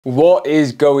What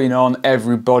is going on,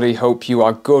 everybody? Hope you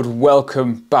are good.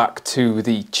 Welcome back to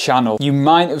the channel. You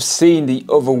might have seen the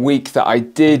other week that I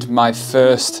did my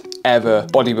first ever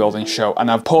bodybuilding show,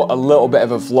 and I've put a little bit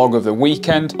of a vlog of the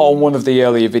weekend on one of the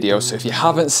earlier videos. So if you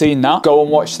haven't seen that, go and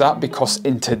watch that, because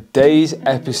in today's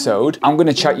episode I'm going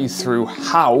to chat you through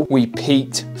how we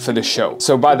peaked for the show.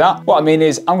 So by that, what I mean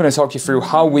is I'm going to talk you through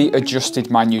how we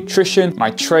adjusted my nutrition, my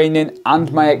training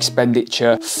and my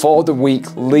expenditure for the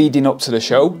week leading up to the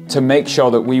show to make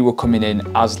sure that we were coming in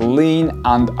as lean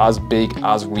and as big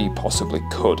as we possibly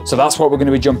could. So that's what we're going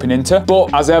to be jumping into.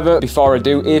 But as ever, before I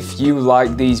do, if you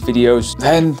like these videos,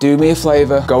 then do me a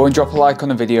favor, go and drop a like on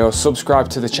the video, subscribe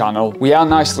to the channel. We are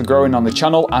nicely growing on the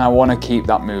channel and I want to keep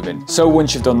that moving. So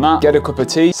once you've done that, get a cup of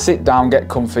tea, sit down, get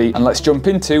comfy, and let's jump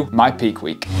into my peak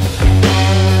week.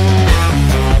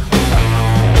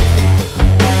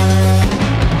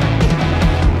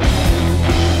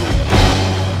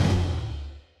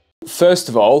 First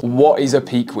of all, what is a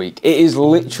peak week? It is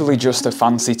literally just a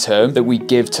fancy term that we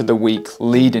give to the week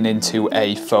leading into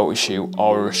a photo shoot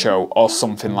or a show or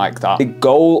something like that. The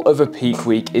goal of a peak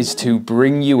week is to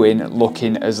bring you in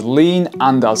looking as lean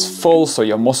and as full, so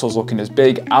your muscles looking as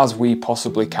big as we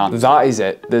possibly can. That is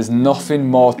it. There's nothing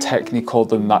more technical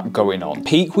than that going on.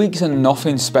 Peak weeks are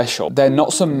nothing special. They're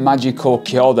not some magical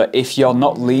cure that if you're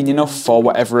not lean enough for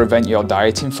whatever event you're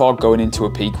dieting for going into a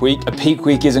peak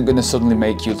week isn't going to suddenly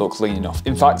make you look lean enough.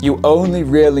 In fact, you only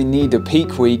really need a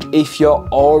peak week if you're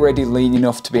already lean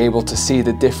enough to be able to see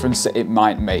the difference that it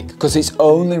might make, because it's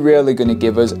only really going to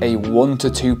give us a 1 to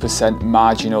 2%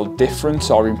 marginal difference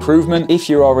or improvement if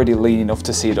you're already lean enough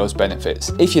to see those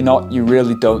benefits. If you're not, you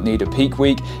really don't need a peak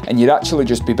week, and you'd actually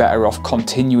just be better off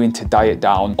continuing to diet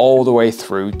down all the way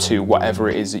through to whatever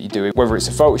it is that you're doing, whether it's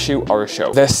a photo shoot or a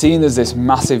show. They're seen as this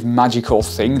massive magical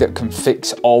thing that can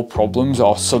fix all problems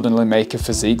or suddenly make a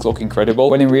physique look incredible,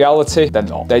 when in reality they're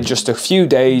not. They're just a few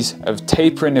days of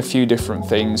tapering a few different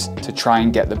things to try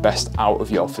and get the best out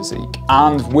of your physique.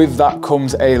 And with that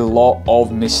comes a lot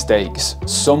of mistakes.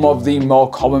 Some of the more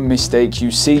common mistakes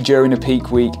you see during a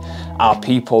peak week are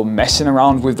people messing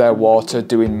around with their water,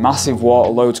 doing massive water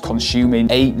loads,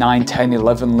 consuming 8, 9, 10,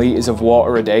 11 litres of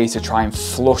water a day to try and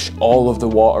flush all of the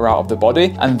water out of the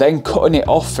body, and then cutting it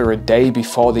off for a day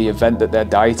before the event that they're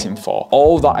dieting for.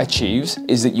 All that achieves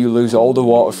is that you lose all the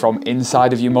water from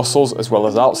inside of your muscles as well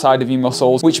as outside of your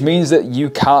muscles, which means that you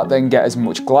can't then get as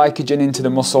much glycogen into the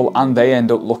muscle and they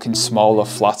end up looking smaller,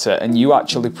 flatter, and you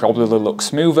actually probably look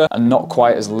smoother and not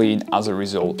quite as lean as a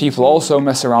result. People also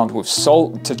mess around with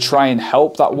salt to try and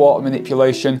help that water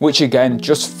manipulation, which again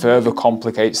just further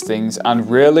complicates things. And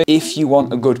really, if you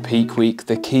want a good peak week,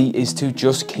 the key is to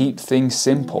just keep things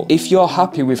simple. If you're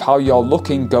happy with how you're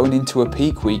looking going into a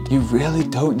peak week, you really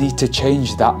don't need to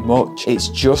change that much. It's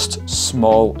just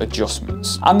small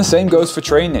adjustments. And the same goes for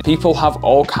training. People have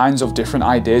all kinds of different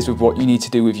ideas with what you need to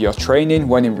do with your training,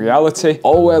 when in reality,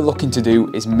 all we're looking to do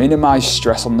is minimize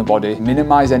stress on the body,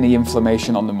 minimize any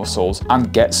inflammation on the muscles,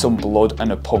 and get some blood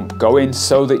and a pump going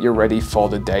so that you're ready for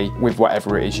the day with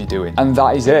whatever it is you're doing. And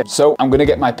that is it. So I'm going to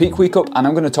get my peak week up and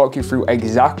I'm going to talk you through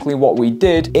exactly what we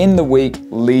did in the week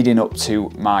leading up to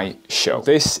my show.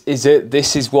 This is it.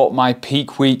 This is what my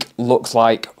peak week looks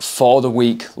like for the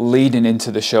week leading into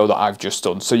the show that I've just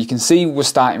done. So you can see we're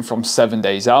starting from 7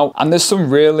 days out, and there's some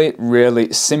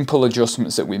really simple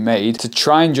adjustments that we made to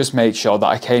try and just make sure that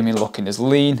I came in looking as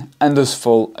lean and as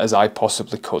full as I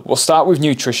possibly could. We'll start with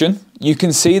nutrition. You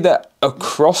can see that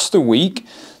across the week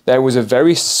there was a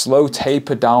very slow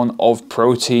taper down of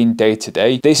protein day to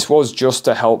day. This was just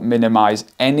to help minimize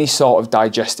any sort of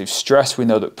digestive stress. We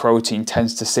know that protein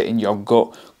tends to sit in your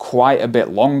gut quite a bit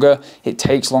longer. It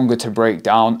takes longer to break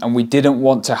down, and we didn't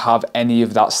want to have any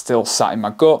of that still sat in my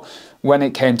gut. When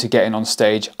it came to getting on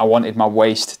stage, I wanted my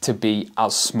waist to be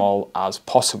as small as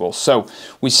possible. So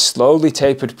we slowly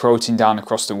tapered protein down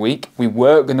across the week. We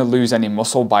weren't going to lose any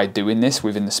muscle by doing this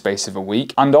within the space of a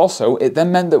week. And also, it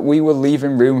then meant that we were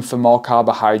leaving room for more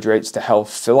carbohydrates to help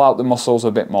fill out the muscles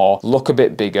a bit more, look a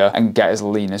bit bigger, and get as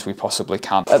lean as we possibly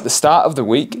can. At the start of the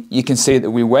week, you can see that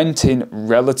we went in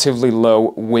relatively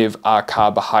low with our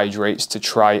carbohydrates to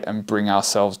try and bring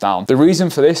ourselves down. The reason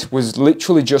for this was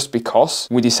literally just because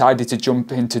we decided to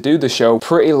jump in to do the show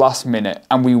pretty last minute,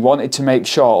 and we wanted to make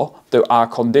sure that our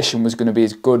condition was going to be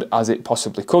as good as it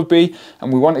possibly could be,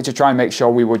 and we wanted to try and make sure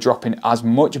we were dropping as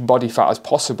much body fat as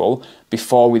possible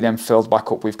before we then filled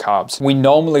back up with carbs. We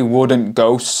normally wouldn't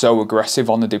go so aggressive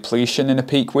on the depletion in a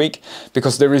peak week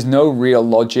because there is no real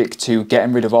logic to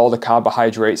getting rid of all the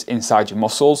carbohydrates inside your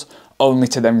muscles only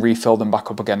to then refill them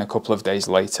back up again a couple of days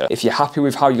later. If you're happy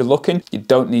with how you're looking, you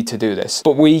don't need to do this.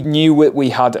 But we knew that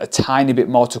we had a tiny bit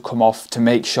more to come off to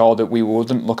make sure that we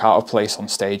wouldn't look out of place on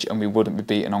stage and we wouldn't be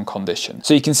beaten on condition.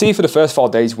 So you can see for the first 4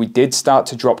 days, we did start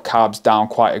to drop carbs down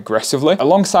quite aggressively,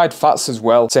 alongside fats as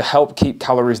well, to help keep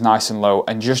calories nice and low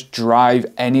and just drive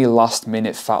any last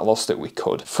minute fat loss that we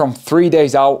could. From 3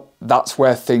 days out, that's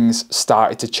where things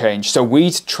started to change. So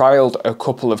we'd trialed a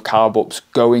couple of carb ups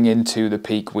going into the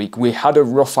peak week. We had a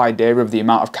rough idea of the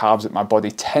amount of carbs that my body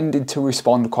tended to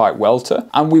respond quite well to,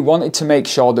 and we wanted to make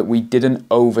sure that we didn't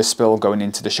overspill going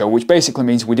into the show, which basically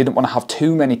means we didn't want to have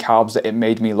too many carbs that it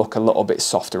made me look a little bit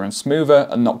softer and smoother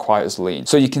and not quite as lean.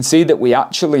 So you can see that we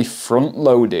actually front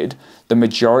loaded the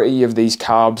majority of these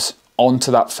carbs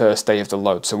onto that first day of the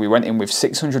load. So we went in with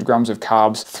 600 grams of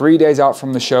carbs 3 days out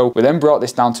from the show. We then brought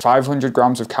this down to 500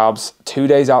 grams of carbs 2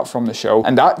 days out from the show.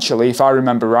 And actually, if I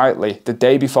remember rightly, the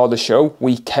day before the show,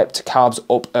 we kept carbs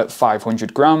up at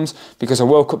 500 grams because I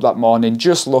woke up that morning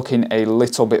just looking a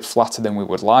little bit flatter than we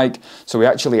would like. So we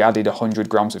actually added 100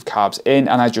 grams of carbs in,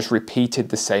 and I just repeated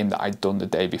the same that I'd done the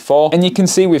day before. And you can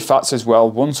see with fats as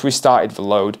well, once we started the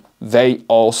load, they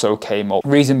also came up.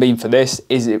 Reason being for this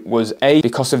is it was A,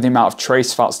 because of the amount of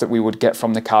trace fats that we would get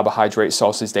from the carbohydrate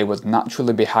sources, they would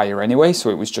naturally be higher anyway, so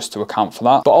it was just to account for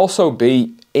that. But also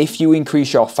B, if you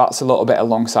increase your fats a little bit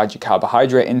alongside your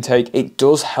carbohydrate intake, it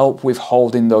does help with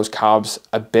holding those carbs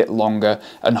a bit longer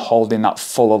and holding that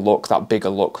fuller look, that bigger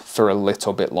look for a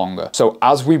little bit longer. So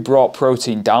as we brought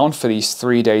protein down for these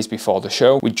 3 days before the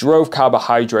show, we drove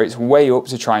carbohydrates way up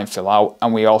to try and fill out,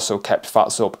 and we also kept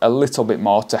fats up a little bit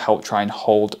more to help try and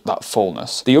hold that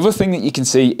fullness. The other thing that you can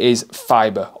see is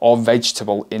fiber or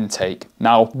vegetable intake.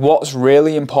 Now, what's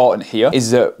really important here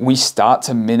is that we start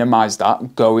to minimize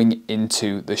that going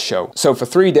into the show. So for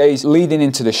 3 days leading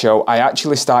into the show, I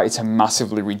actually started to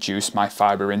massively reduce my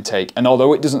fiber intake. And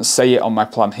although it doesn't say it on my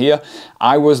plan here,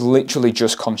 I was literally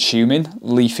just consuming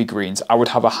leafy greens. I would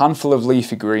have a handful of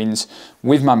leafy greens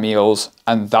with my meals,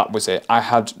 and that was it. I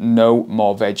had no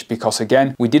more veg because,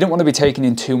 again, we didn't want to be taking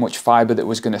in too much fiber that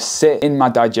was going to sit in my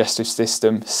digestive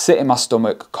system, sit in my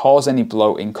stomach, cause any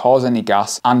bloating, cause any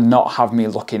gas, and not have me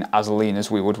looking as lean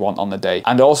as we would want on the day.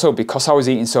 And also, because I was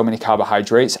eating so many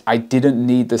carbohydrates, I didn't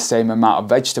need the same amount of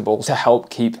vegetables to help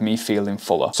keep me feeling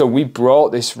fuller. So we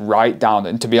brought this right down,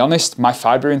 and to be honest, my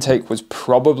fiber intake was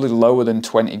probably lower than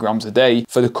 20 grams a day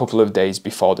for the couple of days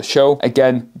before the show.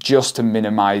 Again, just to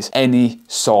minimize any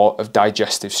sort of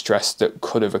digestive stress that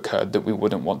could have occurred that we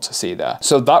wouldn't want to see there.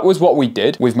 So that was what we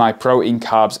did with my protein,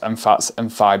 carbs and fats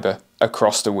and fiber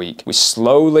across the week. We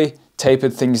slowly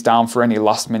tapered things down for any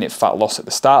last minute fat loss at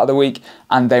the start of the week,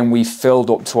 and then we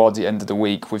filled up towards the end of the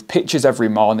week with pictures every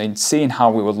morning, seeing how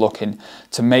we were looking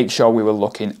to make sure we were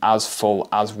looking as full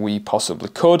as we possibly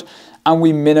could. And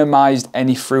we minimized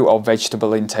any fruit or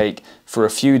vegetable intake for a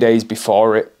few days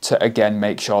before it to again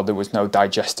make sure there was no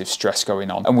digestive stress going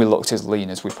on, and we looked as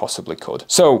lean as we possibly could.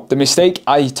 So the mistake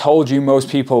I told you most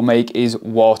people make is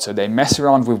water. They mess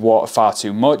around with water far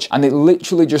too much, and it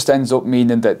literally just ends up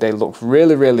meaning that they look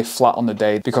really flat on the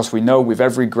day, because we know with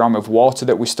every gram of water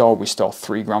that we store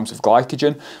 3 grams of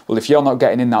glycogen. Well, if you're not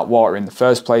getting in that water in the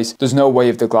first place, there's no way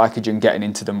of the glycogen getting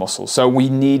into the muscles. So we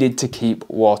needed to keep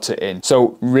water in.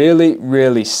 So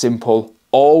really simple.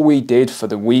 All we did for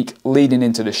the week leading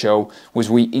into the show was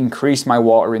we increased my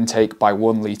water intake by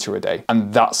 1 litre a day,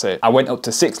 and that's it. I went up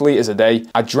to 6 litres a day.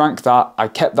 I drank that, I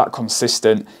kept that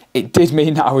consistent. It did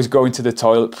mean that I was going to the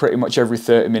toilet pretty much every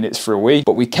 30 minutes for a week,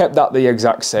 but we kept that the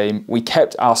exact same. We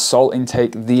kept our salt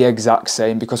intake the exact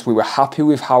same because we were happy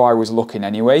with how I was looking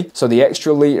anyway. So the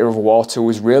extra litre of water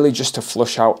was really just to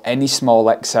flush out any small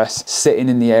excess sitting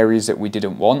in the areas that we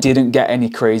didn't want. Didn't get any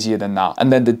crazier than that.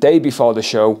 And then the day before the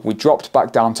show, we dropped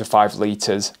back down to 5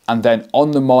 litres. And then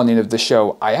on the morning of the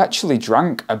show, I actually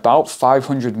drank about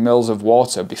 500 mils of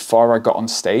water before I got on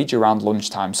stage around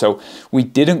lunchtime. So we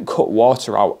didn't cut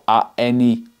water out at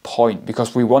any point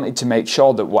because we wanted to make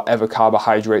sure that whatever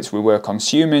carbohydrates we were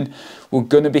consuming were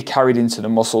going to be carried into the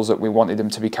muscles that we wanted them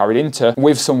to be carried into,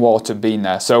 with some water being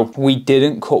there. So we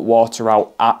didn't cut water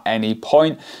out at any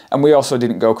point, and we also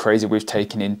didn't go crazy with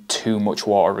taking in too much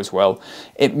water as well.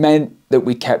 It meant that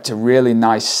we kept a really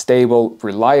nice, stable,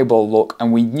 reliable look,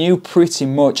 and we knew pretty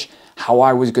much how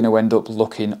I was going to end up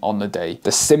looking on the day.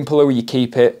 The simpler you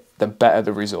keep it, the better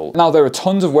the result. Now, there are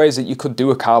tons of ways that you could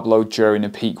do a carb load during a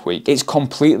peak week. It's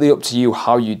completely up to you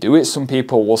how you do it. Some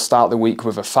people will start the week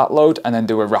with a fat load and then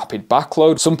do a rapid back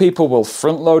load. Some people will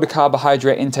front load a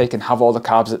carbohydrate intake and have all the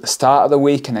carbs at the start of the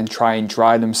week and then try and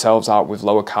dry themselves out with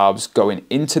lower carbs going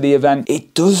into the event.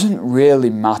 It doesn't really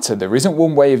matter. There isn't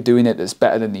one way of doing it that's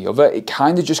better than the other. It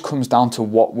kind of just comes down to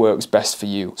what works best for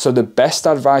you. So the best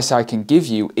advice I can give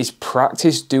you is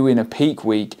practice doing a peak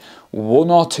week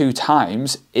 1 or 2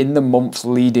 times in the month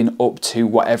leading up to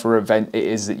whatever event it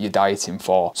is that you're dieting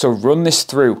for. So run this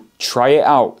through, try it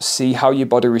out, see how your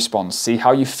body responds, see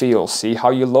how you feel, see how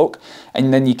you look,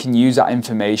 and then you can use that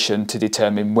information to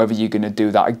determine whether you're going to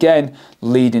do that again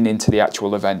leading into the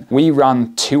actual event. We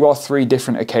ran 2 or 3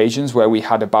 different occasions where we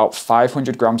had about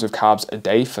 500 grams of carbs a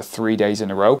day for 3 days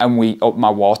in a row, and we upped my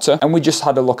water and we just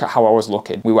had a look at how I was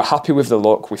looking. We were happy with the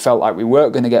look. We felt like we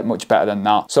weren't going to get much better than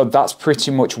that. So that's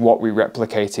pretty much what we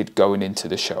replicated going into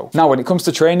the show. Now, when it comes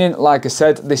to training, like I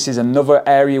said, this is another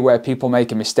area where people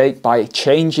make a mistake by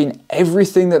changing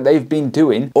everything that they've been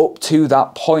doing up to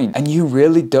that point, and you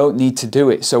really don't need to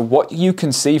do it. So what you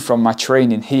can see from my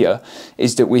training here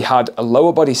is that we had a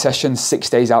lower body session 6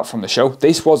 days out from the show.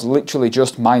 This was literally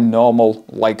just my normal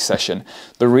leg session.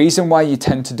 The reason why you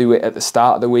tend to do it at the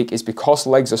start of the week is because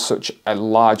legs are such a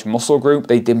large muscle group.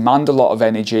 They demand a lot of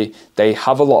energy, they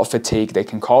have a lot of fatigue, they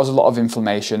can cause a lot of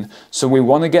inflammation. So we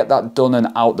want to get that done and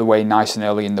out the way nice and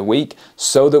early in the week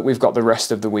so that we've got the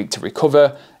rest of the week to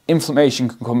recover. Inflammation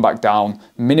can come back down,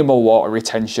 minimal water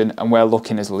retention, and we're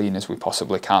looking as lean as we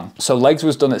possibly can. So legs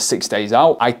was done at 6 days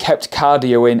out. I kept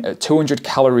cardio in at 200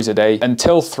 calories a day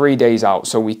until 3 days out.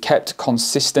 So we kept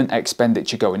consistent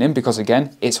expenditure going in because,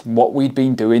 again, it's what we'd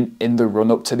been doing in the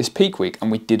run up to this peak week,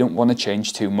 and we didn't want to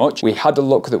change too much. We had a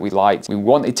look that we liked. We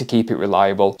wanted to keep it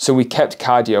reliable. So we kept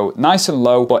cardio nice and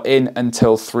low, but in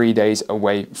until 3 days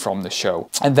away from the show.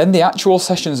 And then the actual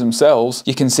sessions themselves,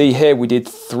 you can see here we did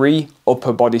 3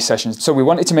 upper body sessions. So we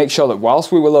wanted to make sure that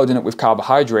whilst we were loading up with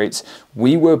carbohydrates,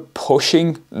 we were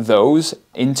pushing those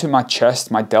into my chest,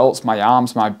 my delts, my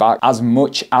arms, my back as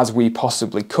much as we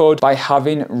possibly could by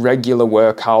having regular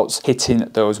workouts hitting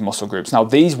those muscle groups. Now,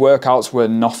 these workouts were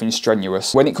nothing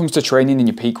strenuous. When it comes to training in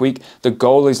your peak week, the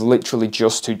goal is literally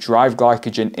just to drive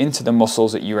glycogen into the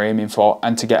muscles that you're aiming for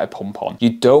and to get a pump on. You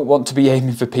don't want to be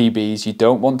aiming for PBs. You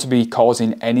don't want to be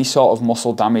causing any sort of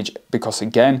muscle damage because,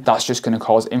 again, that's just going to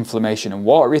cause inflammation and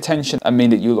water retention and mean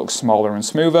that you look smaller and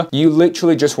smoother. You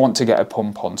literally just want to get a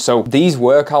pump on. So these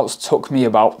workouts took me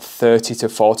about 30 to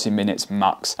 40 minutes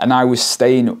max, and I was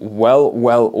staying well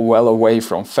away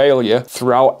from failure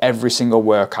throughout every single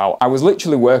workout. I was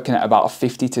literally working at about a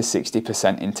 50 to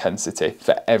 60% intensity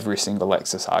for every single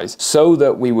exercise so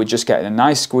that we were just getting a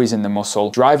nice squeeze in the muscle,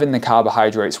 driving the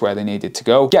carbohydrates where they needed to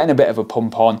go, getting a bit of a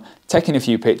pump on, taking a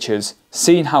few pictures,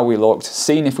 seeing how we looked,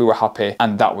 seeing if we were happy,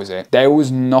 and that was it. There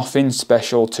was nothing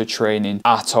special to training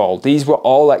at all. These were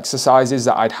all exercises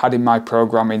that I'd had in my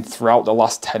programming throughout the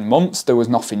last 10 months. There was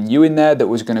nothing new in there that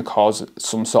was going to cause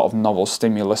some sort of novel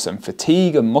stimulus and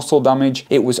fatigue and muscle damage.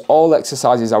 It was all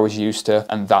exercises I was used to,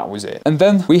 and that was it. And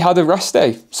then we had a rest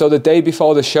day. So the day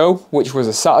before the show, which was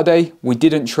a Saturday, we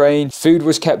didn't train. Food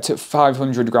was kept at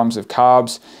 500 grams of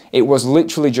carbs. It was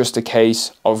literally just a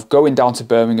case of going down to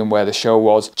Birmingham where the show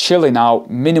was, chilling out,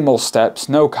 minimal steps,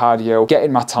 no cardio,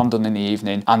 getting my tan done in the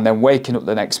evening, and then waking up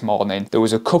the next morning. There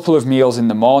was a couple of meals in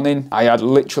the morning. I had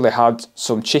literally had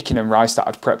some chicken and rice that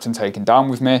I'd prepped and taken down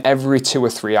with me every 2 or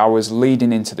 3 hours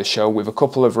leading into the show, with a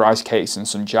couple of rice cakes and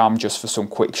some jam just for some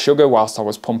quick sugar whilst I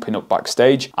was pumping up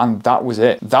backstage, and that was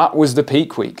it. That was the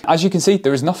peak week. As you can see,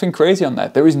 there is nothing crazy on there.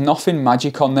 There is nothing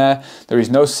magic on there. There is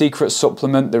no secret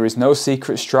supplement. There is no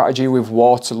secret strategy with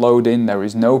water loading. There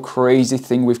is no crazy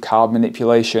thing with carb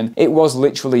manipulation. It was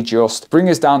literally just bring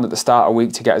us down at the start of the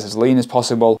week to get us as lean as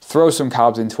possible, throw some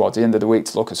carbs in towards the end of the week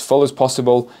to look as full as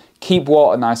possible, keep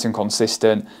water nice and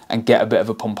consistent, and get a bit of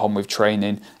a pump on with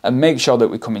training, and make sure that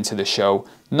we come into the show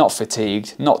not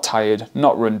fatigued, not tired,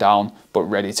 not run down, but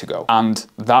ready to go. And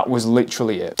that was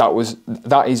literally it.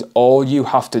 That is all you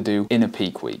have to do in a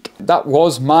peak week. That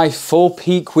was my full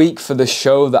peak week for the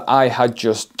show that I had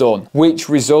just done, which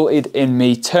resulted in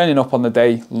me turning up on the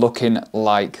day looking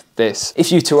like this.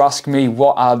 If you to ask me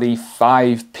what are the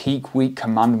 5 peak week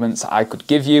commandments I could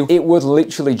give you, it would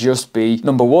literally just be,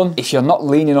 number 1, if you're not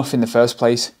lean enough in the first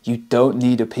place, you don't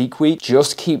need a peak week.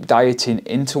 Just keep dieting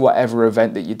into whatever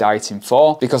event that you're dieting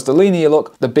for, because the leaner you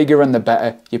look, the bigger and the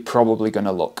better you're probably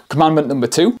gonna look. Commandment number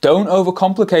 2, don't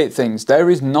overcomplicate things. There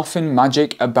is nothing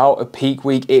magic about a peak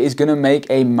week. It is gonna make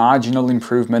a marginal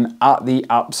improvement at the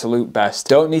absolute best.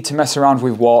 Don't need to mess around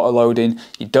with water loading.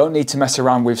 You don't need to mess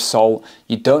around with salt.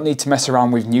 You don't need to mess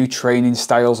around with new training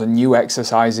styles and new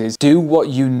exercises. Do what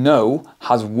you know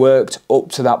has worked up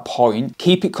to that point.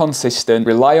 Keep it consistent,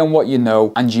 rely on what you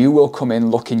know, and you will come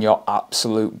in looking your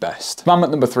absolute best.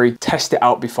 Commandment number 3, test it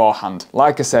out beforehand.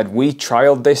 Like I said, we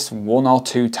trialed this 1 or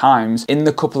 2 times in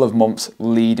the couple of months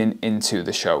leading into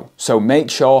the show. So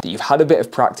make sure that you've had a bit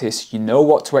of practice, you know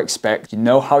what to expect, you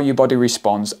know how your body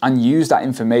responds, and use that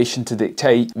information to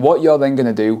dictate what you're then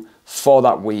gonna do for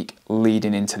that week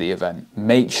leading into the event.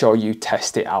 Make sure you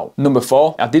test it out. Number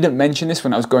 4, I didn't mention this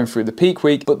when I was going through the peak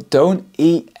week, but don't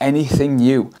eat anything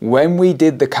new. When we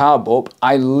did the carb up,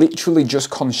 I literally just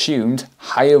consumed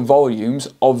higher volumes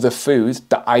of the food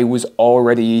that I was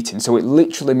already eating. So it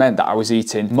literally meant that I was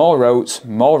eating more oats,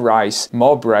 more rice,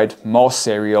 more bread, more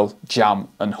cereal, jam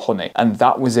and honey. And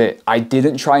that was it. I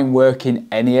didn't try and work in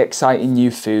any exciting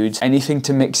new foods, anything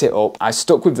to mix it up. I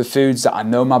stuck with the foods that I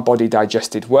know my body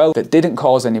digested well, that didn't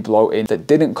cause any bloating, that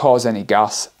didn't cause any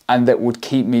gas, and that would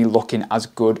keep me looking as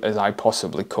good as I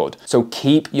possibly could. So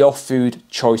keep your food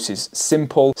choices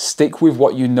simple, stick with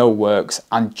what you know works,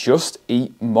 and just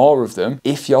eat more of them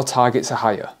if your targets are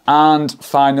higher. And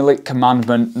finally,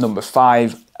 commandment number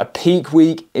 5, a peak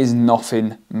week is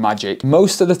nothing magic.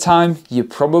 Most of the time, you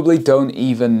probably don't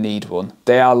even need one.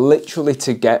 They are literally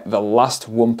to get the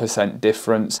last 1%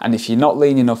 difference. And if you're not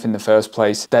lean enough in the first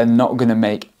place, they're not gonna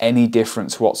make any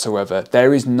difference whatsoever.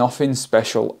 There is nothing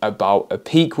special about a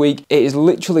peak week. It is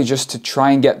literally just to try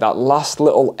and get that last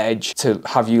little edge to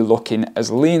have you looking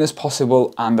as lean as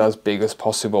possible and as big as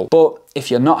possible. But if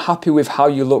you're not happy with how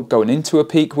you look going into a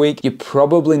peak week, you're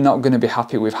probably not going to be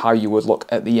happy with how you would look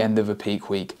at the end of a peak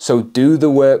week. So do the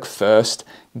work first,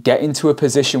 get into a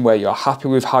position where you're happy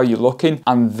with how you're looking,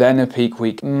 and then a peak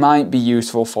week might be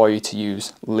useful for you to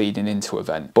use leading into an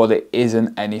event, but it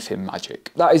isn't anything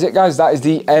magic. That is it, guys. That is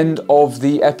the end of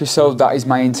the episode. That is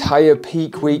my entire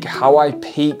peak week, how I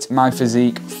peaked my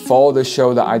physique for the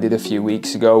show that I did a few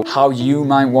weeks ago, how you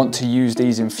might want to use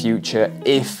these in future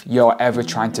if you're ever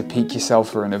trying to peak yourself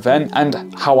for an event,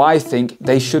 and how I think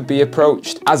they should be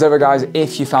approached. As ever, guys,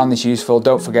 if you found this useful,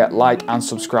 don't forget like and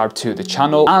subscribe to the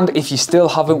channel, and if you still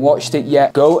haven't watched it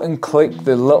yet, go and click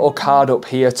the little card up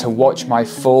here to watch my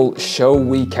full show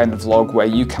weekend vlog, where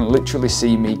you can literally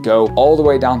see me go all the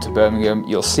way down to Birmingham.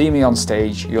 You'll see me on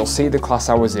stage, you'll see the class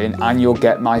I was in, and you'll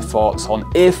get my thoughts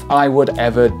on if I would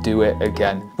ever do it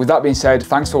again. With that being said,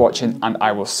 thanks for watching, and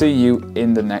I will see you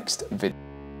in the next video.